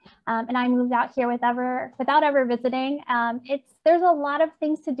York, and I moved out here without ever visiting. There's a lot of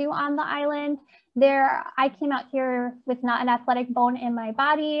things to do on the island. I came out here with not an athletic bone in my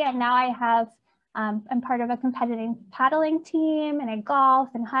body, and now I'm part of a competitive paddling team and a golf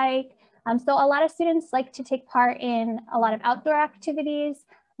and hike. So a lot of students like to take part in a lot of outdoor activities,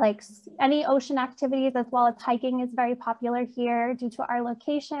 like any ocean activities, as well as hiking is very popular here due to our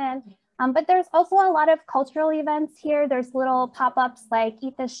location. But there's also a lot of cultural events here. There's little pop-ups like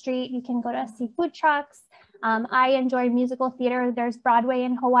Eat the Street. You can go to see food trucks. I enjoy musical theater. There's Broadway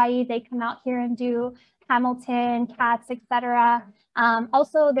in Hawaii. They come out here and do Hamilton, Cats, etc.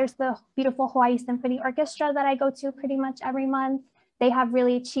 Also, there's the beautiful Hawaii Symphony Orchestra that I go to pretty much every month. They have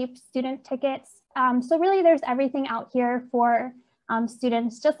really cheap student tickets. So really there's everything out here for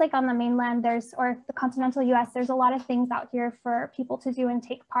students, just like on the mainland, or the continental US, there's a lot of things out here for people to do and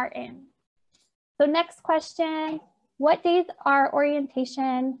take part in. So next question, what days are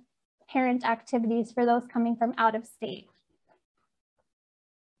orientation parent activities for those coming from out of state?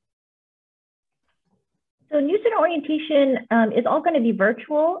 So new student orientation is all going to be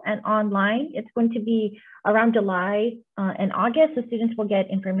virtual and online. It's going to be around July and August, so students will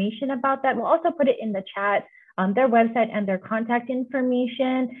get information about that. We'll also put it in the chat, their website and their contact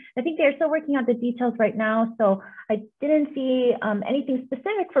information. I think they're still working out the details right now, so I didn't see anything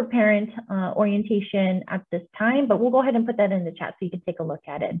specific for parent orientation at this time, but we'll go ahead and put that in the chat so you can take a look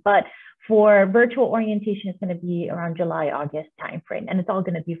at it. But for virtual orientation, it's going to be around July, August timeframe, and it's all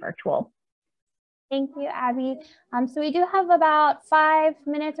going to be virtual. Thank you, Abby. So we do have about 5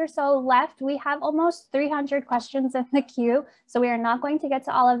 minutes or so left. We have almost 300 questions in the queue, so we are not going to get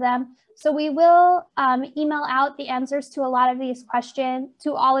to all of them. So we will email out the answers to all of these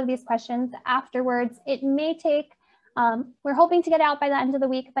questions afterwards. It may take, we're hoping to get out by the end of the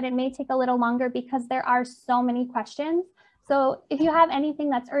week, but it may take a little longer because there are so many questions. So if you have anything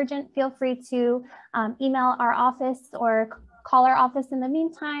that's urgent, feel free to email our office or call our office in the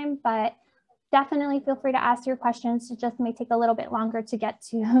meantime, but definitely feel free to ask your questions. It just may take a little bit longer to get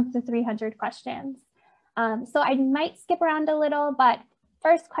to the 300 questions. So I might skip around a little, but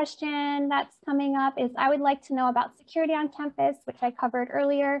first question that's coming up is, I would like to know about security on campus, which I covered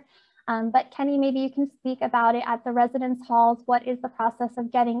earlier. But Kenny, maybe you can speak about it at the residence halls. What is the process of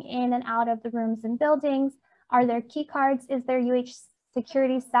getting in and out of the rooms and buildings? Are there key cards? Is there UH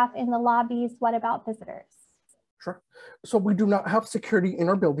security staff in the lobbies? What about visitors? Sure. So we do not have security in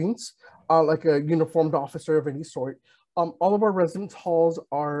our buildings, like a uniformed officer of any sort. All of our residence halls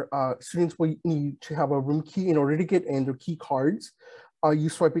are students will need to have a room key in order to get in, their key cards. You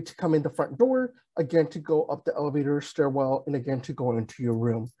swipe it to come in the front door, again to go up the elevator, stairwell, and again to go into your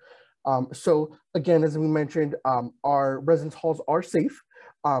room. So again, as we mentioned, our residence halls are safe.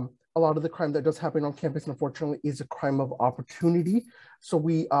 A lot of the crime that does happen on campus, unfortunately, is a crime of opportunity. So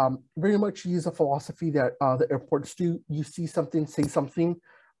we very much use a philosophy that the airports do. You see something, say something.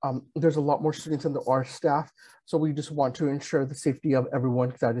 There's a lot more students than there are staff. So we just want to ensure the safety of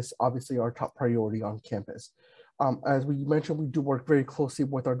everyone. That is obviously our top priority on campus. As we mentioned, we do work very closely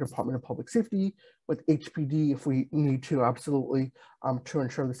with our Department of Public Safety, with HPD if we need to, absolutely, to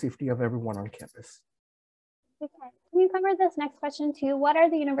ensure the safety of everyone on campus. Okay. Can you cover this next question too? What are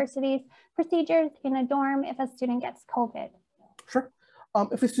the university's procedures in a dorm if a student gets COVID? Sure.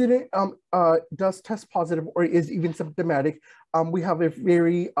 If a student does test positive or is even symptomatic, we have a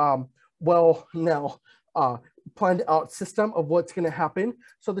very well now planned out system of what's going to happen.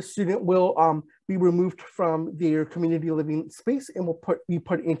 So the student will be removed from their community living space and will be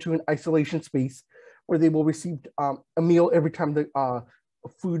put into an isolation space where they will receive a meal every time the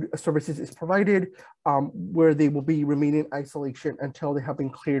food services is provided, where they will be remaining in isolation until they have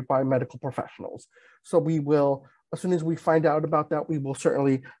been cleared by medical professionals. So we will, as soon as we find out about that, we will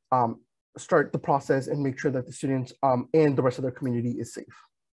certainly start the process and make sure that the students and the rest of their community is safe.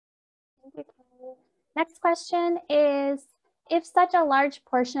 Thank you, Kelly. Next question is, if such a large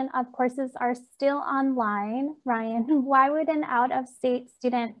portion of courses are still online, Ryan, why would an out-of-state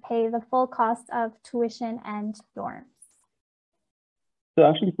student pay the full cost of tuition and dorms? So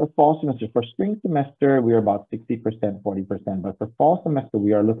actually for fall semester, for spring semester, we are about 60%, 40%, but for fall semester,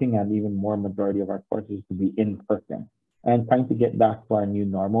 we are looking at even more majority of our courses to be in person and trying to get back to our new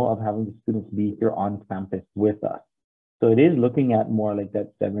normal of having the students be here on campus with us. So it is looking at more like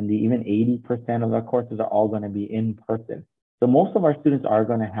that 70, even 80% of our courses are all going to be in person. So most of our students are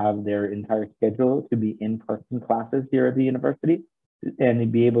going to have their entire schedule to be in-person classes here at the university.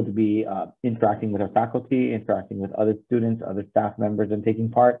 and be able to be interacting with our faculty, interacting with other students, other staff members, and taking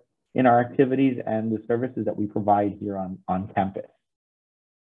part in our activities and the services that we provide here on campus.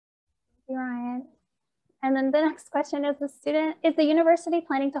 Thank you, Ryan. And then the next question is, is the university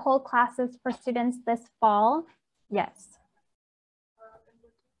planning to hold classes for students this fall? Yes.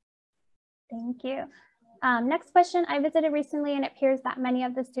 Thank you. Next question, I visited recently and it appears that many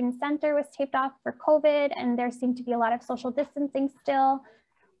of the student center was taped off for COVID and there seemed to be a lot of social distancing still.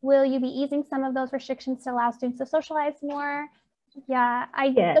 Will you be easing some of those restrictions to allow students to socialize more? Yeah,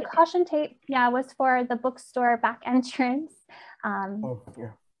 the caution tape, was for the bookstore back entrance.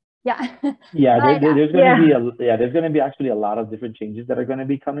 Yeah. Yeah, there's going to be actually a lot of different changes that are going to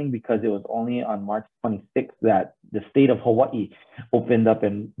be coming, because it was only on March 26th that the state of Hawaii opened up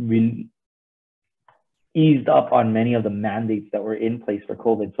and really eased up on many of the mandates that were in place for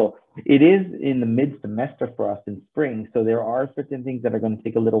COVID. So it is in the mid-semester for us in spring. So there are certain things that are going to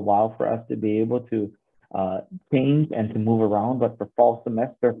take a little while for us to be able to change and to move around. But for fall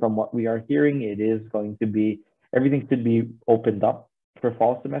semester, from what we are hearing, it is going to be, everything should be opened up for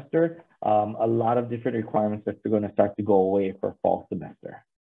fall semester. A lot of different requirements that are going to start to go away for fall semester.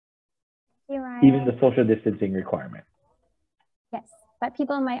 Right. Even the social distancing requirement. Yes, but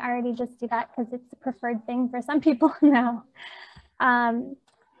people might already just do that because it's the preferred thing for some people now.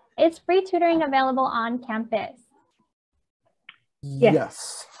 Is free tutoring available on campus?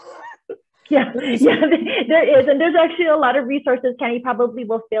 Yes. Yeah, there is. And there's actually a lot of resources Kenny probably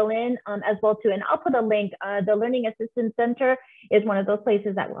will fill in as well too. And I'll put a link. The Learning Assistance Center is one of those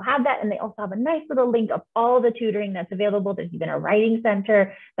places that will have that. And they also have a nice little link of all the tutoring that's available. There's even a writing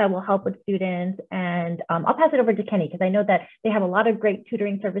center that will help with students. And I'll pass it over to Kenny because I know that they have a lot of great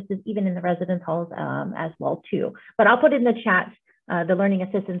tutoring services, even in the residence halls as well too. But I'll put in the chat the Learning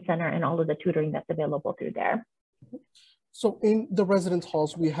Assistance Center and all of the tutoring that's available through there. So in the residence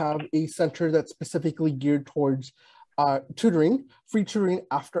halls, we have a center that's specifically geared towards tutoring, free tutoring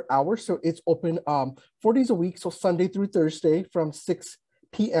after hours. So it's open 4 days a week, so Sunday through Thursday from 6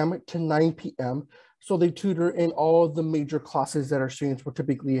 p.m. to 9 p.m. So they tutor in all the major classes that our students will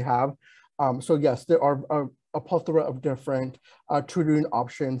typically have. So yes, there are a plethora of different tutoring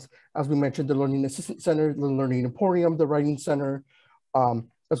options. As we mentioned, the Learning Assistance Center, the Learning Emporium, the Writing Center,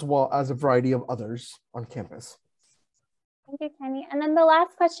 as well as a variety of others on campus. Thank you, Kenny. And then the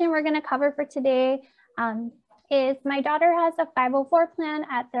last question we're going to cover for today is, my daughter has a 504 plan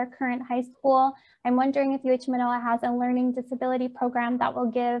at their current high school. I'm wondering if UH Manoa has a learning disability program that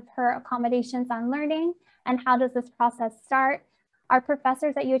will give her accommodations on learning, and how does this process start? Are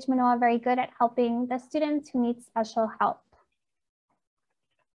professors at UH Manoa very good at helping the students who need special help?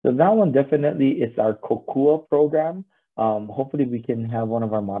 So that one definitely is our Kokua program. Hopefully we can have one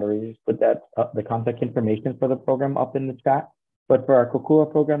of our moderators put that the contact information for the program up in the chat. But for our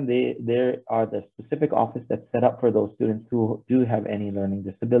Kokua program, there are the specific office that's set up for those students who do have any learning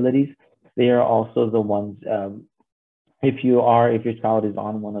disabilities. They are also the ones, if your child is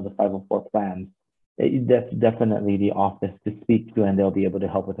on one of the 504 plans, that's definitely the office to speak to, and they'll be able to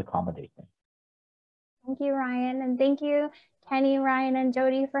help with accommodation. Thank you, Ryan, and thank you, Kenny, Ryan, and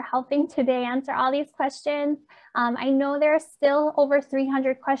Jody, for helping today answer all these questions. I know there are still over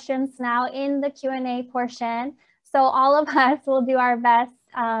 300 questions now in the Q&A portion, so all of us will do our best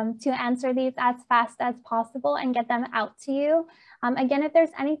to answer these as fast as possible and get them out to you. Again, if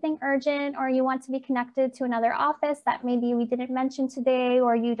there's anything urgent or you want to be connected to another office that maybe we didn't mention today,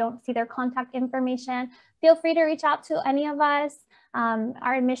 or you don't see their contact information, feel free to reach out to any of us.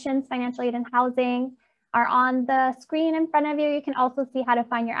 Our admissions, financial aid, and housing are on the screen in front of you. You can also see how to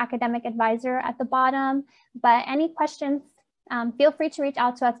find your academic advisor at the bottom. But any questions, feel free to reach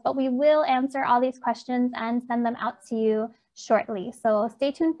out to us, but we will answer all these questions and send them out to you shortly. So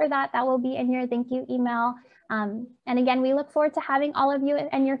stay tuned for that. That will be in your thank you email. And again, we look forward to having all of you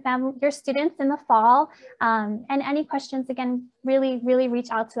and your family, your students in the fall. And any questions, again, really, really reach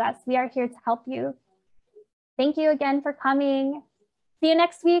out to us. We are here to help you. Thank you again for coming. See you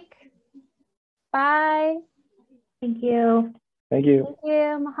next week. Bye. Thank you. Thank you. Thank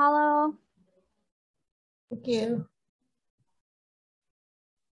you. Mahalo. Thank you.